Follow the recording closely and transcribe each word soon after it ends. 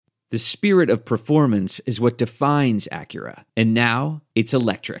The spirit of performance is what defines Acura. And now, it's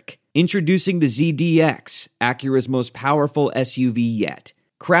electric. Introducing the ZDX, Acura's most powerful SUV yet.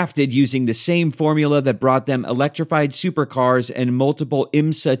 Crafted using the same formula that brought them electrified supercars and multiple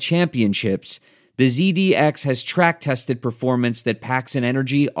IMSA championships, the ZDX has track-tested performance that packs an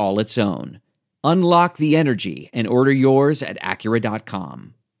energy all its own. Unlock the energy and order yours at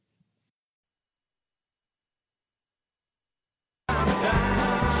Acura.com.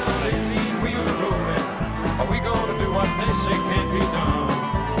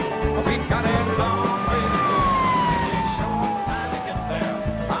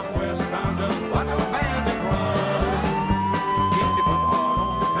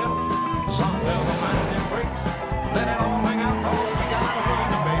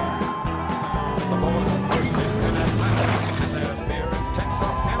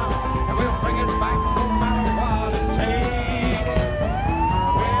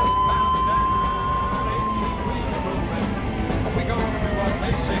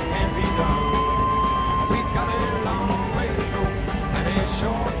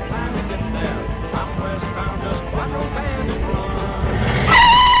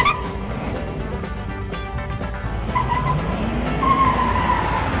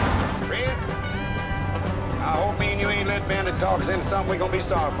 Talks into something we're gonna be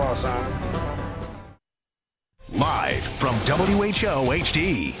sorry for, son. Live from WHO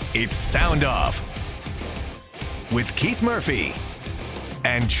HD, it's Sound Off with Keith Murphy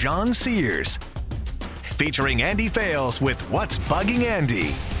and John Sears, featuring Andy Fales with What's Bugging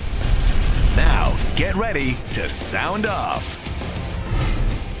Andy. Now, get ready to sound off.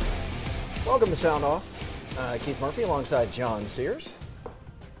 Welcome to Sound Off. Keith Murphy alongside John Sears.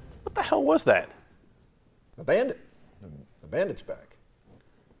 What the hell was that? A bandit. The bandit's back.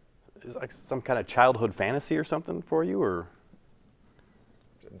 Is it like some kind of childhood fantasy or something for you, or?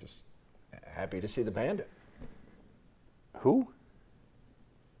 I'm just happy to see the bandit. Who?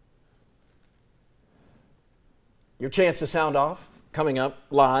 Your chance to sound off coming up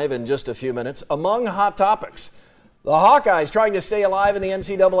live in just a few minutes. Among hot topics, the Hawkeyes trying to stay alive in the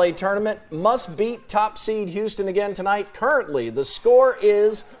NCAA tournament must beat top seed Houston again tonight. Currently, the score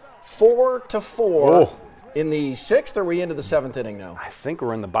is 4-4. Oh. In the sixth, or are we into the seventh inning now? I think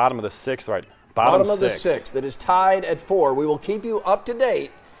we're in the bottom of the sixth, right? Bottom of the sixth. That is tied at 4. We will keep you up to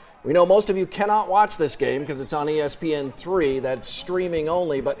date. We know most of you cannot watch this game because it's on ESPN3. That's streaming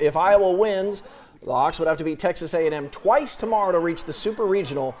only. But if Iowa wins, the Hawks would have to beat Texas A&M twice tomorrow to reach the Super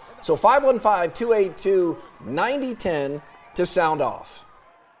Regional. So 515-282-9010 to sound off.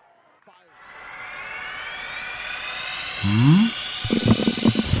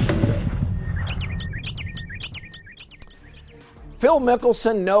 Phil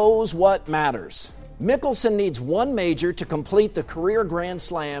Mickelson knows what matters. Mickelson needs one major to complete the career Grand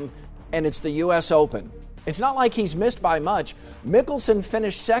Slam, and it's the U.S. Open. It's not like he's missed by much. Mickelson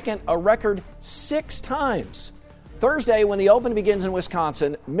finished second a record 6 times. Thursday, when the Open begins in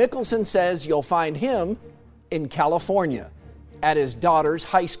Wisconsin, Mickelson says you'll find him in California at his daughter's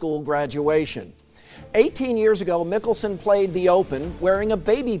high school graduation. 18 years ago, Mickelson played the Open wearing a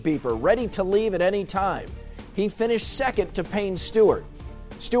baby beeper, ready to leave at any time. He finished second to Payne Stewart.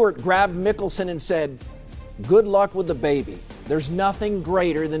 Stewart grabbed Mickelson and said, "Good luck with the baby. There's nothing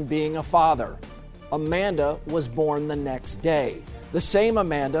greater than being a father." Amanda was born the next day. The same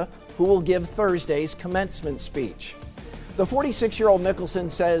Amanda who will give Thursday's commencement speech. The 46-year-old Mickelson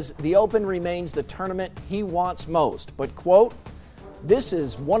says the Open remains the tournament he wants most. But, quote, "This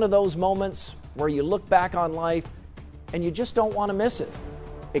is one of those moments where you look back on life and you just don't want to miss it."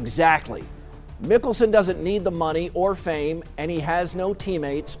 Exactly. Mickelson doesn't need the money or fame, and he has no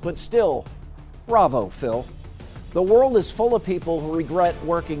teammates, but still, bravo, Phil. The world is full of people who regret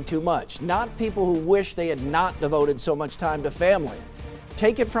working too much, not people who wish they had not devoted so much time to family.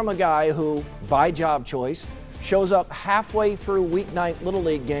 Take it from a guy who, by job choice, shows up halfway through weeknight Little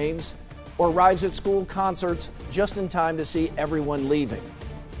League games or arrives at school concerts just in time to see everyone leaving.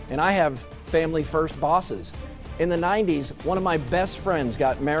 And I have family first bosses. In the 90s, one of my best friends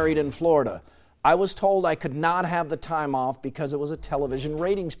got married in Florida. I was told I could not have the time off because it was a television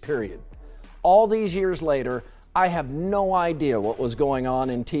ratings period. All these years later, I have no idea what was going on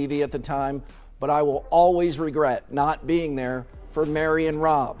in TV at the time, but I will always regret not being there for Mary and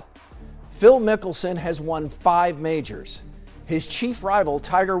Rob. Phil Mickelson has won 5 majors. His chief rival,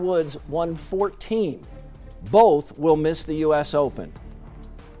 Tiger Woods, won 14. Both will miss the U.S. Open.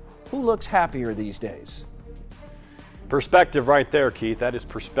 Who looks happier these days? Perspective right there, Keith. That is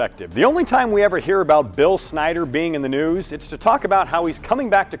perspective. The only time we ever hear about Bill Snyder being in the news, it's to talk about how he's coming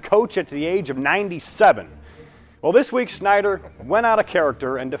back to coach at the age of 97. Well, this week, Snyder went out of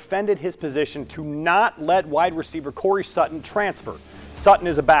character and defended his position to not let wide receiver Corey Sutton transfer. Sutton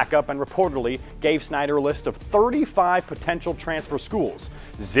is a backup and reportedly gave Snyder a list of 35 potential transfer schools.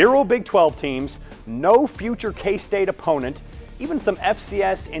 0 Big 12 teams, no future K-State opponent, even some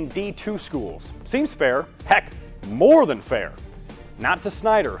FCS and D2 schools. Seems fair. Heck, more than fair. Not to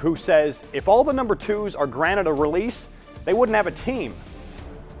Snyder, who says if all the number 2s are granted a release, they wouldn't have a team.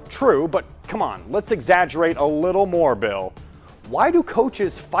 True, but come on, let's exaggerate a little more, Bill. Why do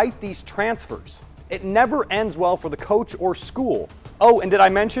coaches fight these transfers? It never ends well for the coach or school. Oh, and did I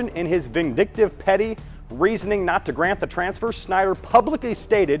mention in his vindictive, petty reasoning not to grant the transfer, Snyder publicly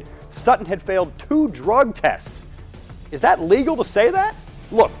stated Sutton had failed 2 drug tests. Is that legal to say that?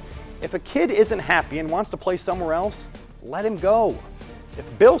 Look, if a kid isn't happy and wants to play somewhere else, let him go.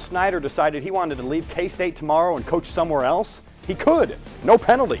 If Bill Snyder decided he wanted to leave K-State tomorrow and coach somewhere else, he could, no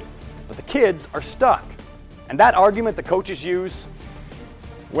penalty. But the kids are stuck. And that argument the coaches use,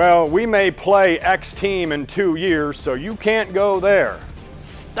 well, we may play X team in 2 years, so you can't go there.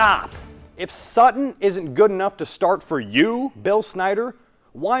 Stop. If Sutton isn't good enough to start for you, Bill Snyder,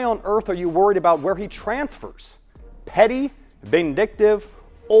 why on earth are you worried about where he transfers? Petty, vindictive,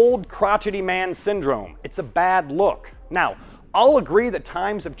 old crotchety man syndrome. It's a bad look. Now, I'll agree that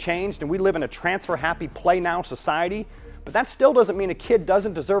times have changed and we live in a transfer-happy play-now society, but that still doesn't mean a kid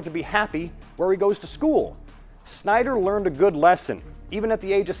doesn't deserve to be happy where he goes to school. Snyder learned a good lesson, even at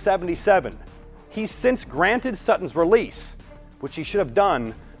the age of 77. He's since granted Sutton's release, which he should have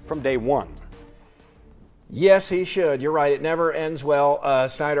done from day one. Yes, he should. You're right. It never ends well.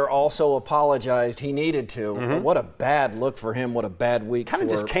 Snyder also apologized. He needed to. Mm-hmm. What a bad look for him. What a bad week for Kind of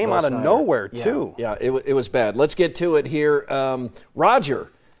just came Bill out of Snyder. nowhere, too. Yeah, it was bad. Let's get to it here.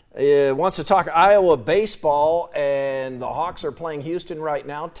 Roger wants to talk Iowa baseball, and the Hawks are playing Houston right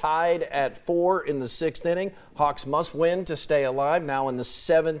now, tied at 4 in the 6th inning. Hawks must win to stay alive, now in the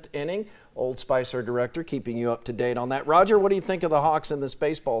 7th inning. Old Spicer director keeping you up to date on that. Roger, what do you think of the Hawks in this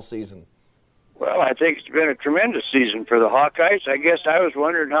baseball season? Well, I think it's been a tremendous season for the Hawkeyes. I guess I was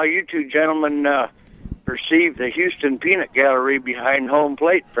wondering how you two gentlemen perceive the Houston Peanut Gallery behind home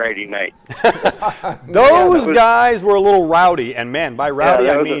plate Friday night. Those guys were a little rowdy, and man, by rowdy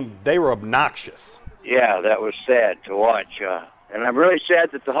I mean they were obnoxious. Yeah, that was sad to watch. And I'm really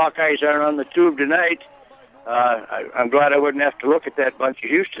sad that the Hawkeyes aren't on the tube tonight. I'm glad I wouldn't have to look at that bunch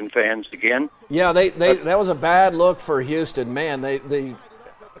of Houston fans again. Yeah, that was a bad look for Houston. Man,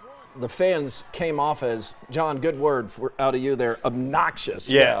 the fans came off as, John, good word out of you there,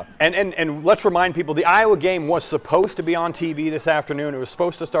 obnoxious. Yeah. And let's remind people, the Iowa game was supposed to be on TV this afternoon. It was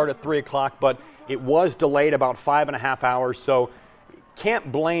supposed to start at 3 o'clock, but it was delayed about 5.5 hours, so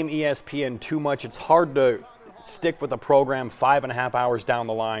can't blame ESPN too much. It's hard to stick with a program 5.5 hours down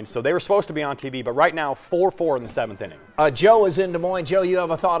the line. So they were supposed to be on TV, but right now 4-4 in the 7th inning. Joe is in Des Moines. Joe, you have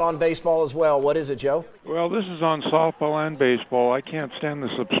a thought on baseball as well. What is it, Joe? Well, this is on softball and baseball. I can't stand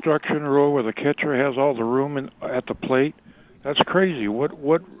this obstruction rule where the catcher has all the room at the plate. That's crazy. What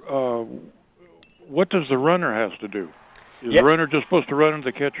does the runner have to do? Is the runner just supposed to run into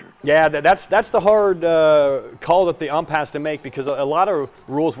the catcher? Yeah, that's the hard call that the ump has to make, because a lot of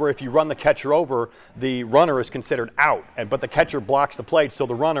rules where if you run the catcher over, the runner is considered out, but the catcher blocks the plate, so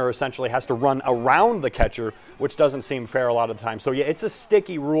the runner essentially has to run around the catcher, which doesn't seem fair a lot of the time. So yeah, it's a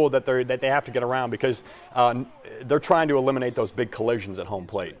sticky rule that they have to get around, because they're trying to eliminate those big collisions at home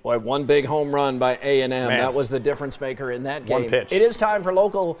plate. Boy, one big home run by A&M. That was the difference maker in that game. One pitch. It is time for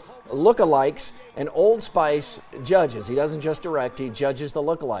local lookalikes, and Old Spice judges. He doesn't just direct, he judges the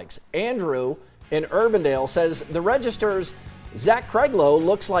lookalikes. Andrew in Urbandale says the Register's Zach Craiglow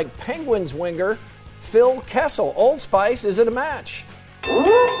looks like Penguins winger Phil Kessel. Old Spice, is it a match?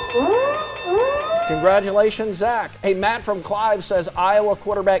 Congratulations, Zach. Hey, Matt from Clive says Iowa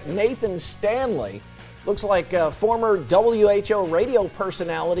quarterback Nathan Stanley looks like former WHO radio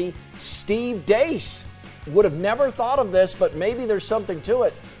personality Steve Dace. Would have never thought of this, but maybe there's something to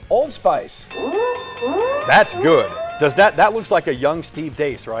it. Old Spice. That's good. Does that looks like a young Steve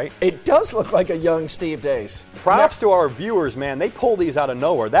Dace, right? It does look like a young Steve Dace. Props to our viewers, man. They pull these out of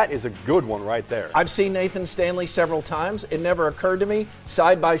nowhere. That is a good one right there. I've seen Nathan Stanley several times. It never occurred to me,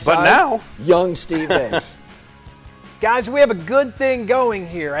 side by side. But now, young Steve Dace. Guys, we have a good thing going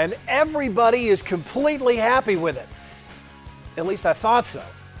here, and everybody is completely happy with it. At least I thought so.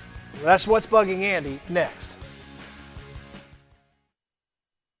 That's what's bugging Andy next.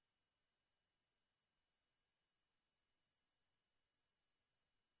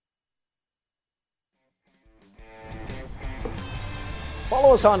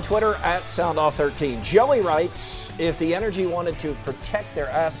 Follow us on Twitter at SoundOff13. Joey writes, if the Energy wanted to protect their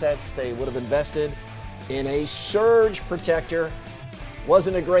assets, they would have invested in a surge protector.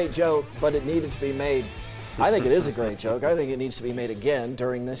 Wasn't a great joke, but it needed to be made. I think it is a great joke. I think it needs to be made again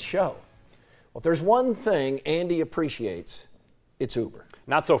during this show. Well, if there's one thing Andy appreciates, it's Uber.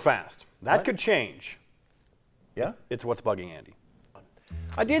 Not so fast. That What? could change. Yeah? It's what's bugging Andy.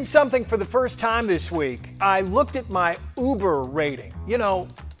 I did something for the first time this week. I looked at my Uber rating. You know,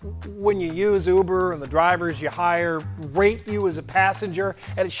 when you use Uber and the drivers you hire rate you as a passenger,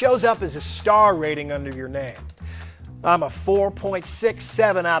 and it shows up as a star rating under your name. I'm a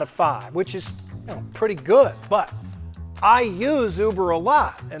 4.67 out of 5, which is pretty good, but I use Uber a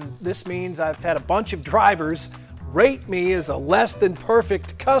lot, and this means I've had a bunch of drivers rate me as a less than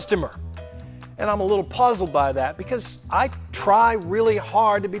perfect customer. And I'm a little puzzled by that because I try really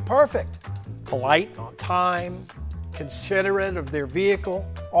hard to be perfect. Polite, on time, considerate of their vehicle,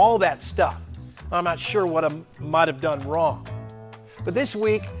 all that stuff. I'm not sure what I might have done wrong. But this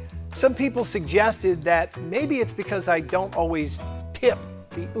week, some people suggested that maybe it's because I don't always tip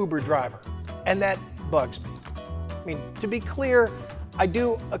the Uber driver, and that bugs me. I mean, to be clear, I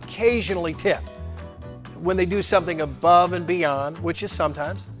do occasionally tip when they do something above and beyond, which is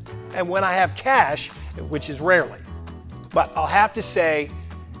sometimes, and when I have cash, which is rarely. But I'll have to say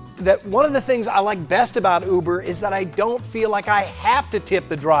that one of the things I like best about Uber is that I don't feel like I have to tip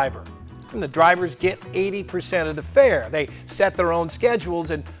the driver. And the drivers get 80% of the fare. They set their own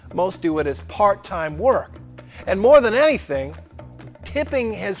schedules, and most do it as part-time work. And more than anything,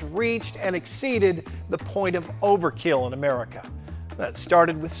 tipping has reached and exceeded the point of overkill in America. That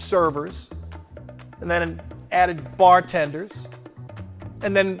started with servers, and then added bartenders,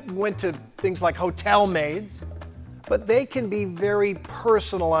 and then went to things like hotel maids. But they can be very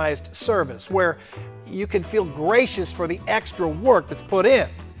personalized service where you can feel gracious for the extra work that's put in.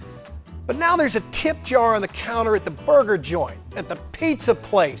 But now there's a tip jar on the counter at the burger joint, at the pizza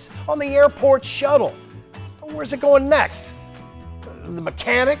place, on the airport shuttle. Where's it going next? The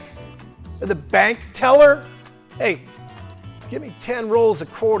mechanic? The bank teller? Hey, give me 10 rolls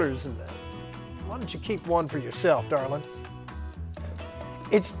of quarters and why don't you keep one for yourself, darling?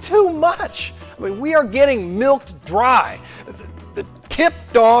 It's too much. I mean, we are getting milked dry. The tip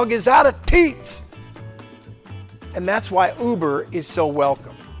dog is out of teats. And that's why Uber is so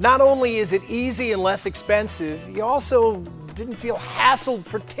welcome. Not only is it easy and less expensive, you also didn't feel hassled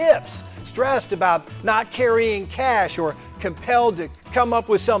for tips, stressed about not carrying cash or compelled to come up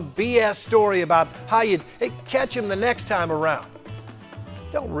with some BS story about how you'd catch him the next time around.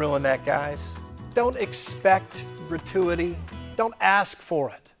 Don't ruin that, guys. Don't expect gratuity. Don't ask for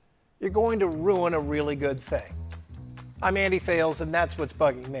it. You're going to ruin a really good thing. I'm Andy Fales, and that's what's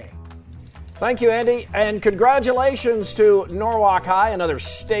bugging me. Thank you, Andy, and congratulations to Norwalk High, another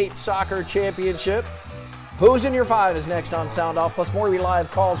state soccer championship. Who's in Your Five is next on Sound Off, plus more of your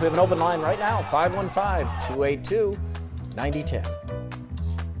live calls. We have an open line right now, 515-282-9010.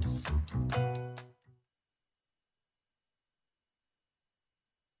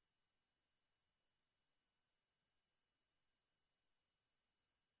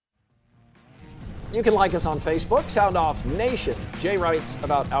 You can like us on Facebook, Sound Off Nation. Jay writes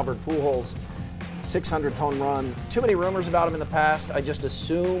about Albert Pujols' 600th home run. Too many rumors about him in the past. I just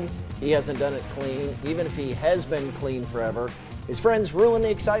assume he hasn't done it clean, even if he has been clean forever. His friends ruin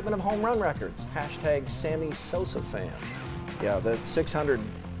the excitement of home run records. Hashtag Sammy Sosa fan. Yeah, the 600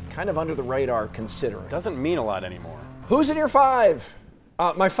 kind of under the radar considering. Doesn't mean a lot anymore. Who's in your five?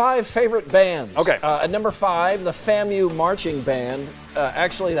 My 5 favorite bands. Okay. At number 5, the FAMU Marching Band.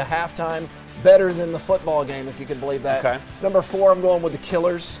 Actually, the halftime better than the football game, if you can believe that. Okay. Number 4, I'm going with the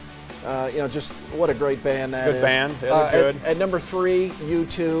Killers. Just what a great band that is. Good band. Yeah, they're good. At number 3,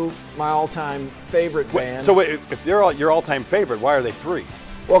 U2, my all-time favorite band. So wait, if they're your all-time favorite, why are they 3?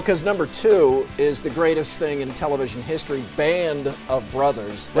 Well, because number 2 is the greatest thing in television history, Band of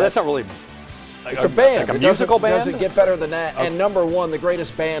Brothers. Well, that's not really. It's a band. Like a musical band? Doesn't get better than that. Okay. And number 1, the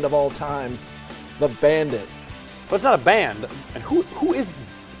greatest band of all time, the Bandit. But it's not a band. And who's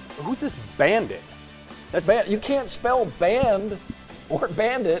this Bandit? That's you can't spell band or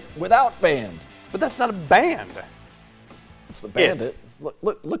bandit without band. But that's not a band. It's the Bandit.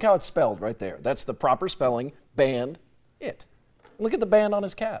 Look how it's spelled right there. That's the proper spelling. Band. It. Look at the band on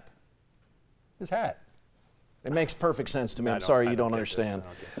his cap. His hat. It makes perfect sense to me. I'm sorry you don't understand.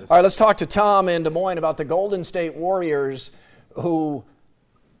 All right, let's talk to Tom in Des Moines about the Golden State Warriors who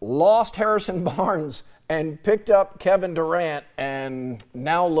lost Harrison Barnes and picked up Kevin Durant and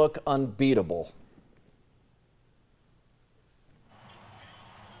now look unbeatable.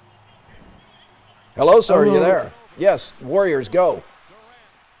 Hello, sir. Are you there? Yes. Warriors, go.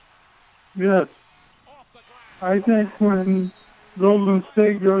 Yes. I think when Golden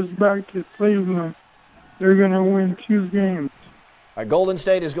State goes back to Cleveland, They're going to win 2 games. Golden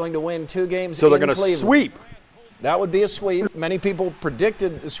State is going to win 2 games So they're in going to Cleveland. sweep. That would be a sweep. Many people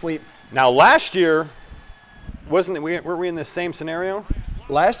predicted the sweep. Now, last year, were we in the same scenario?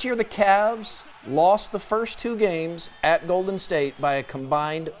 Last year, the Cavs lost the first 2 games at Golden State by a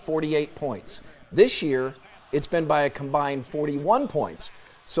combined 48 points. This year, it's been by a combined 41 points.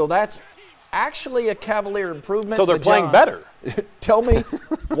 So that's actually a Cavalier improvement. So they're playing John, better. Tell me,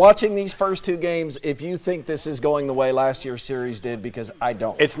 watching these first 2 games, if you think this is going the way last year's series did, because I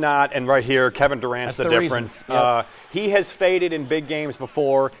don't. It's not, and right here, Kevin Durant's That's the the difference. Yep. He has faded in big games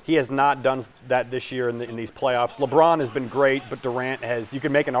before. He has not done that this year in these playoffs. LeBron has been great, but Durant has, you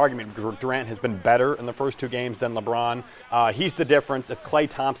can make an argument, Durant has been better in the first 2 games than LeBron. He's the difference. If Klay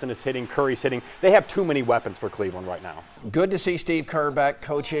Thompson is hitting, Curry's hitting, they have too many weapons for Cleveland right now. Good to see Steve Kerr back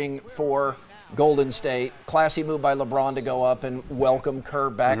coaching for Golden State. Classy move by LeBron to go up and welcome Kerr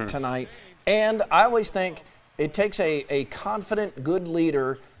back tonight. And I always think it takes a confident, good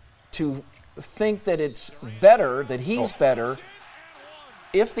leader to think that it's better, that he's better,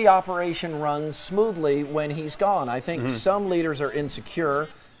 if the operation runs smoothly when he's gone. I think some leaders are insecure.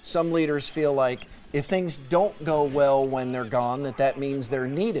 Some leaders feel like if things don't go well when they're gone, that means they're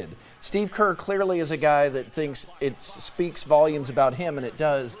needed. Steve Kerr clearly is a guy that thinks it speaks volumes about him, and it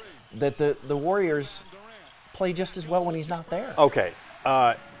does, that the Warriors play just as well when he's not there. Okay,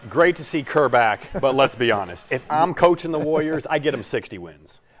 great to see Kerr back, but let's be honest. If I'm coaching the Warriors, I get him 60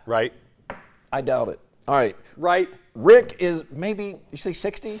 wins, right? I doubt it. All right. Right. Rick is maybe, you say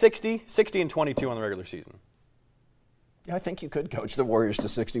 60? 60 and 22 on the regular season. I think you could coach the Warriors to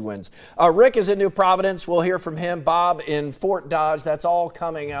 60 wins. Rick is in New Providence. We'll hear from him. Bob in Fort Dodge. That's all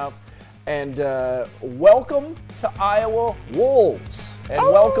coming up. And welcome to Iowa Wolves. And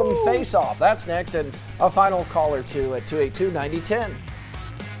welcome Face Off. That's next. And a final call or two at 282-9010.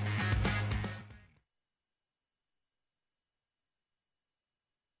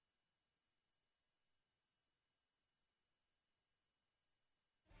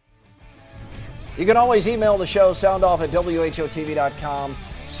 You can always email the show, soundoff@whotv.com.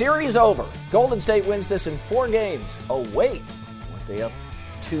 Series over. Golden State wins this in 4 games. Oh, wait. Weren't they up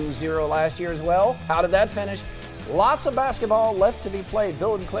 2-0 last year as well? How did that finish? Lots of basketball left to be played.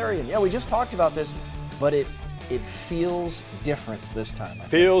 Bill and Clarion. Yeah, we just talked about this, but it feels different this time.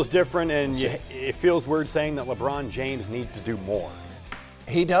 Feels different, and it feels weird saying that LeBron James needs to do more.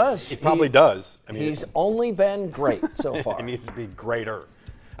 He does. He probably does. I mean, he's only been great so far. He needs to be greater.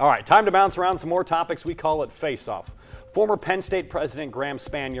 All right, time to bounce around some more topics. We call it Face Off. Former Penn State President Graham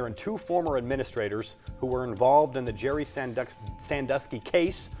Spanier and 2 former administrators who were involved in the Jerry Sandusky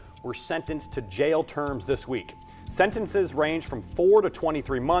case were sentenced to jail terms this week. Sentences range from 4 to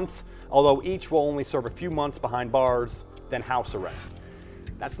 23 months, although each will only serve a few months behind bars, then house arrest.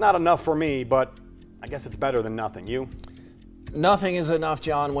 That's not enough for me, but I guess it's better than nothing. You? Nothing is enough,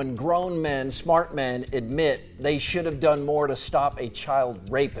 John, when grown men, smart men, admit they should have done more to stop a child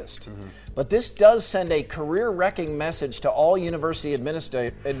rapist. But this does send a career-wrecking message to all university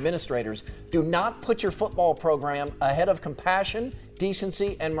administrators. Do not put your football program ahead of compassion,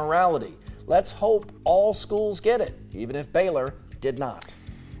 decency, and morality. Let's hope all schools get it, even if Baylor did not.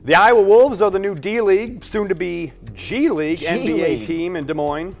 The Iowa Wolves are the new D-League, soon to be G-League NBA team in Des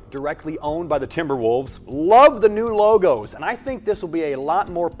Moines, directly owned by the Timberwolves. Love the new logos, and I think this will be a lot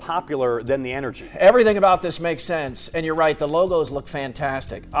more popular than the Energy. Everything about this makes sense, and you're right, the logos look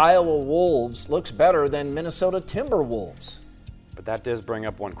fantastic. Iowa Wolves looks better than Minnesota Timberwolves. But that does bring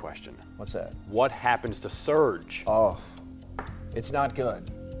up one question. What's that? What happens to Surge? Oh, it's not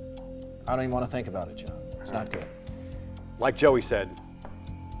good. I don't even want to think about it, John. It's not good. Like Joey said,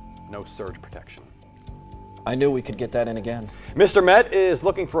 no surge protection. I knew we could get that in again. Mr. Met is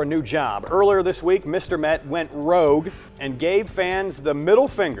looking for a new job. Earlier this week, Mr. Met went rogue and gave fans the middle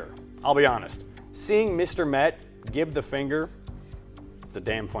finger. I'll be honest, seeing Mr. Met give the finger, it's a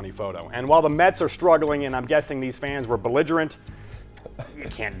damn funny photo. And while the Mets are struggling, and I'm guessing these fans were belligerent, you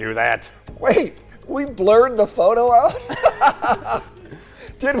can't do that. Wait, we blurred the photo out?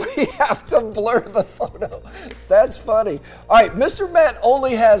 Did we have to blur the photo? That's funny. All right, Mr. Met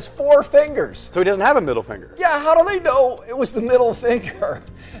only has 4 fingers. So he doesn't have a middle finger. Yeah, how do they know it was the middle finger?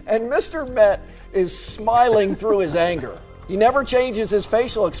 And Mr. Met is smiling through his anger. He never changes his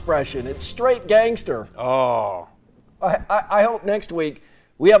facial expression. It's straight gangster. Oh. I hope next week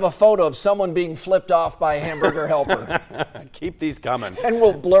we have a photo of someone being flipped off by a hamburger helper. Keep these coming. And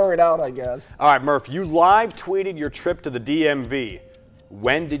we'll blur it out, I guess. All right, Murph, you live tweeted your trip to the DMV.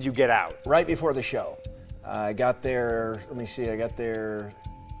 When did you get out? Right before the show. I got there, I got there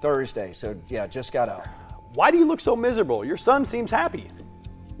Thursday. So, yeah, just got out. Why do you look so miserable? Your son seems happy.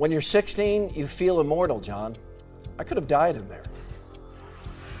 When you're 16, you feel immortal, John. I could have died in there.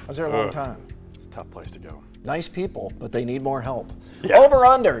 I was there a long time. It's a tough place to go. Nice people, but they need more help. Yeah. Over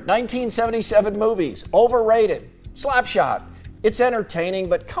under, 1977 movies. Overrated. Slapshot. It's entertaining,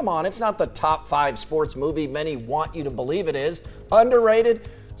 but come on, it's not the top 5 sports movie many want you to believe it is. Underrated,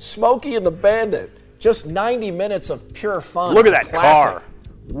 Smokey and the Bandit. Just 90 minutes of pure fun. Look at that Classic. car.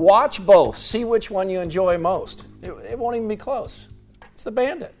 Watch both. See which one you enjoy most. It won't even be close. It's the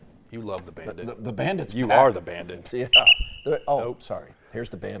Bandit. You love the Bandit. The Bandit's You back. are the Bandit. Yeah. Sorry. Here's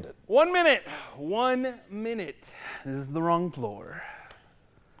the Bandit. 1 minute. 1 minute. This is the wrong floor.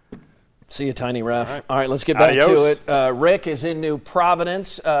 See you, Tiny Ref. All right, let's get back to it. Rick is in New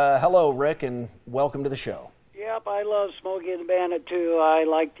Providence. Hello, Rick, and welcome to the show. Yep, I love Smokey and the Bandit, too. I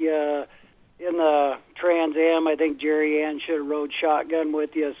liked you in the Trans Am. I think Jerry Ann should have rode shotgun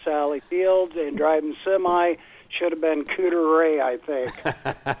with you, Sally Fields, and driving semi should have been Cooter Ray, I think.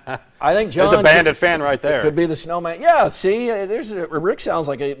 I think John... There's a Bandit fan right there. Could be the snowman. Yeah, see, Rick sounds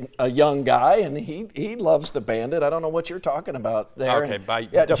like a young guy, and he loves the Bandit. I don't know what you're talking about there. Okay,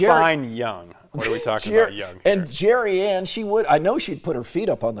 and, define young. What are we talking about young here? And Jerry Ann, I know she'd put her feet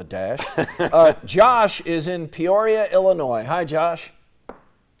up on the dash. Josh is in Peoria, Illinois. Hi, Josh.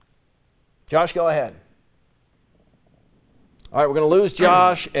 Josh, go ahead. All right, we're going to lose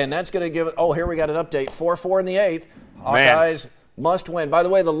Josh, and that's going to give it. Oh, here we got an update. 4-4 in the 8th. Hawkeyes must win. By the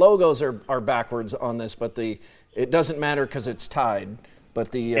way, the logos are backwards on this, but it doesn't matter because it's tied.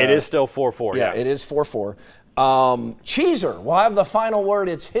 But it is still 4-4. Yeah, it is 4-4. Cheeser will have the final word.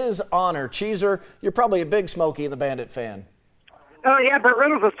 It's his honor. Cheeser, you're probably a big Smokey and the Bandit fan. Oh yeah, but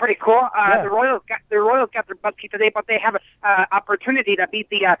Reynolds was pretty cool. The Royals got their butt kicked today, but they have an opportunity to beat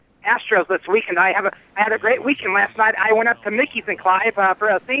the Astros this weekend. I had a great weekend last night. I went up to Mickey's and Clive for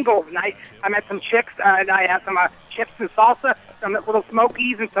a singles night. I met some chicks, and I had some chips and salsa, some little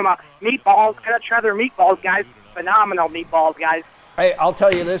Smokies, and some meatballs. Gotta try their meatballs, guys. Phenomenal meatballs, guys. Hey, I'll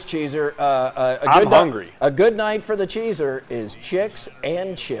tell you this, Cheeser. I'm hungry. A good night for the Cheeser is chicks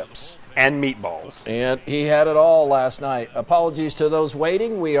and chips. And meatballs. And he had it all last night. Apologies to those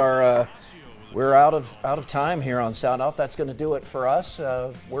waiting. We're out of time here on Sound Off. That's going to do it for us.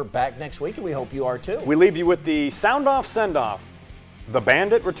 We're back next week, and we hope you are too. We leave you with the Sound Off Send-Off. The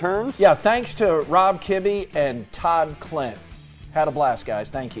Bandit returns. Yeah, thanks to Rob Kibbe and Todd Clint. Had a blast, guys.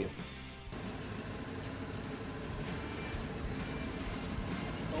 Thank you.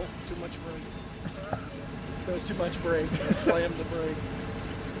 Oh, too much brake. That was too much brake. I slammed the brake.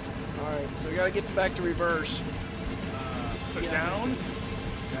 All right, so we got to get back to reverse. So down.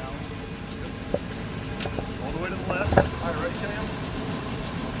 All the way to the left. All right, ready, Sam?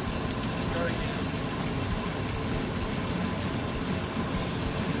 Start again.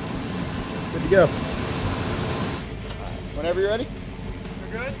 Good to go. Whenever you're ready.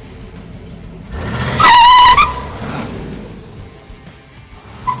 We're good.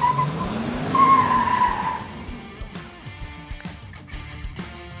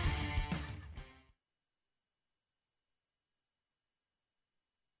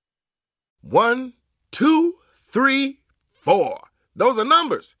 One, 2, 3, 4. Those are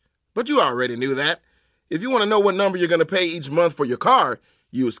numbers, but you already knew that. If you want to know what number you're going to pay each month for your car,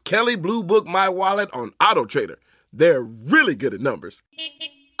 use Kelley Blue Book My Wallet on AutoTrader. They're really good at numbers.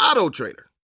 AutoTrader.